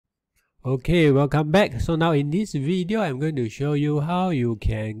Okay, welcome back. So now in this video, I'm going to show you how you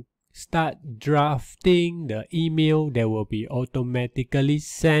can start drafting the email that will be automatically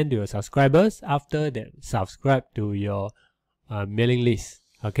sent to your subscribers after they subscribe to your mailing list,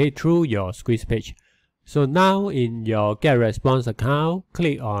 okay, through your squeeze page. So now in your GetResponse account,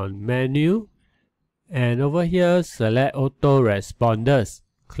 click on menu and over here select autoresponders.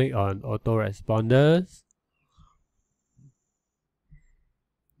 Click on autoresponders.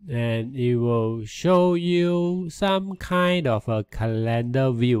 And it will show you some kind of a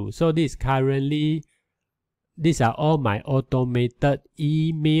calendar view. So these are all my automated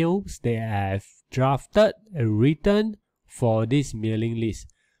emails that I've drafted and written for this mailing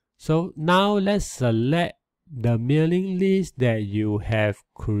list. So now let's select the mailing list that you have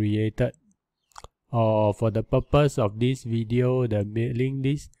created, or for the purpose of this video, the mailing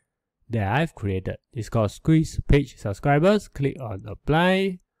list that I've created. It's called Squeeze Page Subscribers. Click on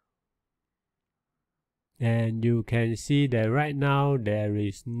Apply. And you can see that right now there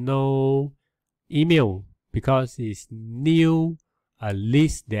is no email because it's new, a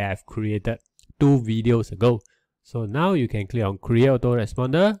list that I've created 2 videos ago. So now you can click on Create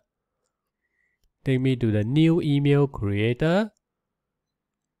Autoresponder. Take me to the new email creator.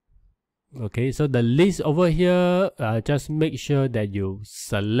 Okay, so the list over here, just make sure that you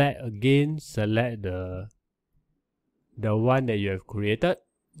select the one that you have created.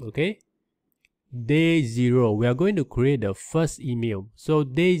 Okay. Day 0, we are going to create the first email. So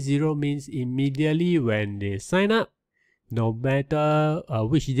day 0 means immediately when they sign up, no matter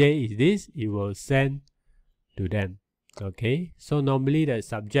which day is this, it will send to them. Okay, so normally the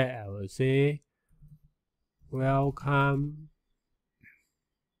subject, I will say welcome,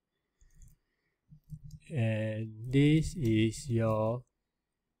 and this is your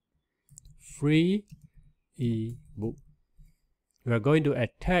free ebook. We are going to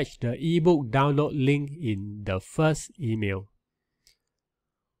attach the ebook download link in the first email.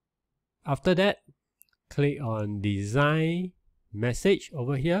 After that, click on design message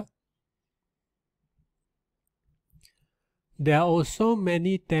over here. There are also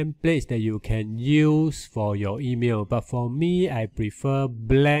many templates that you can use for your email, but for me, I prefer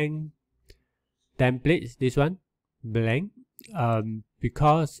blank templates. This one, blank,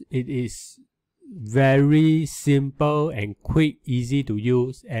 because it is very simple and quick, easy to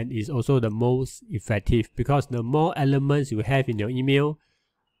use, and is also the most effective because the more elements you have in your email,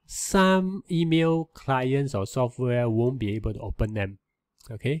 some email clients or software won't be able to open them.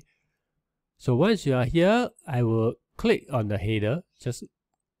 Okay, so once you are here, I will click on the header, just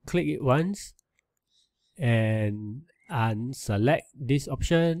click it once and unselect this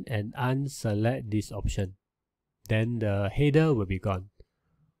option and unselect this option, then the header will be gone.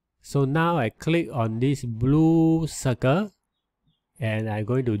 So now I click on this blue circle and I'm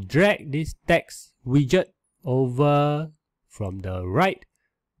going to drag this text widget over from the right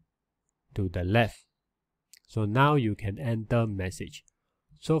to the left. So now you can enter message.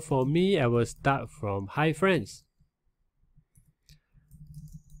 So for me, I will start from hi friends.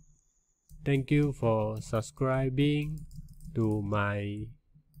 Thank you for subscribing to my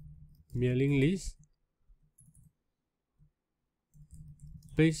mailing list.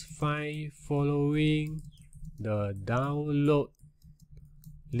 Please find following the download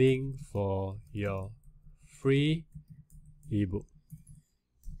link for your free ebook.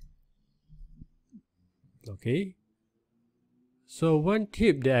 Okay. So one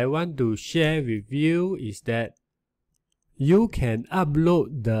tip that I want to share with you is that you can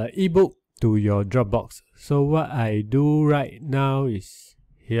upload the ebook to your Dropbox. So what I do right now is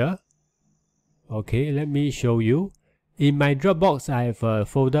here. Okay, let me show you. In my Dropbox, I have a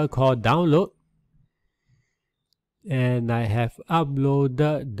folder called Download, and I have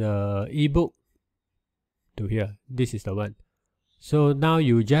uploaded the ebook to here. This is the one. So now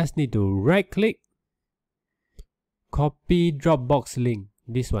you just need to right click, copy Dropbox link,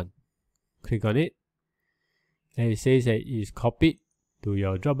 this one. Click on it, and it says that it is copied to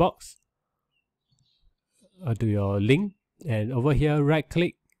your Dropbox, to your link, and over here right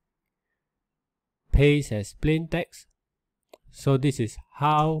click, paste as plain text. So this is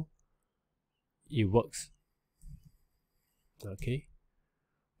how it works. Okay,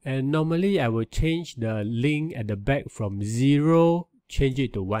 and normally I will change the link at the back from 0, change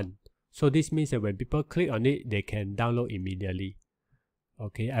it to 1. So this means that when people click on it, they can download immediately.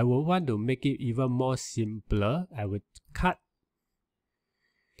 Okay, I will want to make it even more simpler. I would cut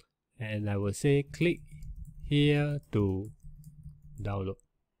and I will say click here to download.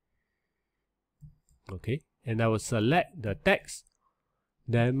 Okay, and I will select the text,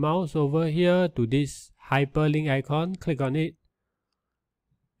 then mouse over here to this hyperlink icon, click on it,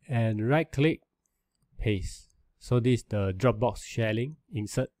 and right click, paste. So this is the Dropbox share link,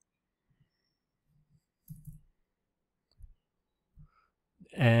 insert.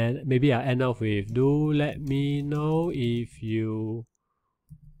 And maybe I'll end off with, do let me know if you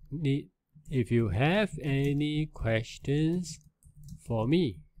have any questions for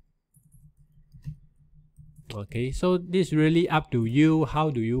me. Okay, so this is really up to you. How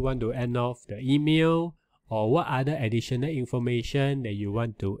do you want to end off the email, or what other additional information that you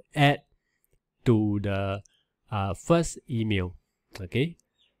want to add to the first email? Okay,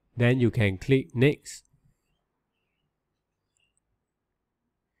 then you can click next.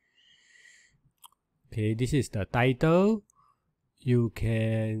 Okay, this is the title. You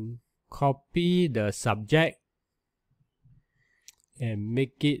can copy the subject and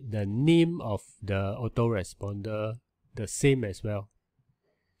make it the name of the autoresponder the same as well.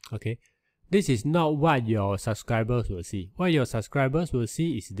 Okay, this is not what your subscribers will see. What your subscribers will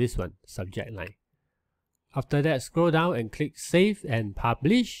see is this one, subject line. After that, scroll down and click save and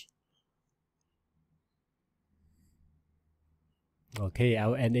publish. Okay,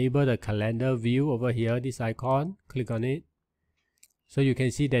 I'll enable the calendar view over here, this icon, click on it. So you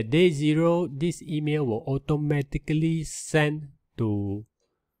can see that day 0, this email will automatically send to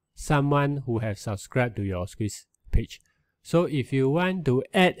someone who has subscribed to your quiz page. So if you want to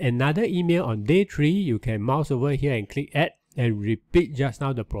add another email on day 3, you can mouse over here and click add and repeat just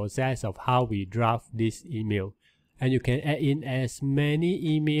now the process of how we draft this email. And you can add in as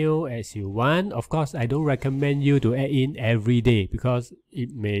many email as you want. Of course, I don't recommend you to add in every day because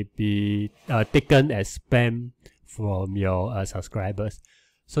it may be taken as spam from your subscribers.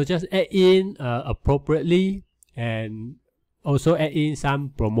 So just add in appropriately, and also add in some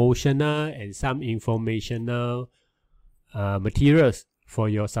promotional and some informational materials for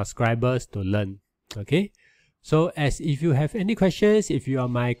your subscribers to learn. Okay, so as if you have any questions, if you are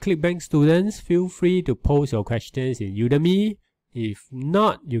my ClickBank students, feel free to post your questions in Udemy. If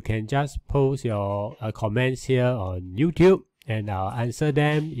not, you can just post your comments here on YouTube and I'll answer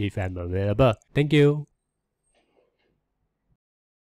them if I'm available. Thank you.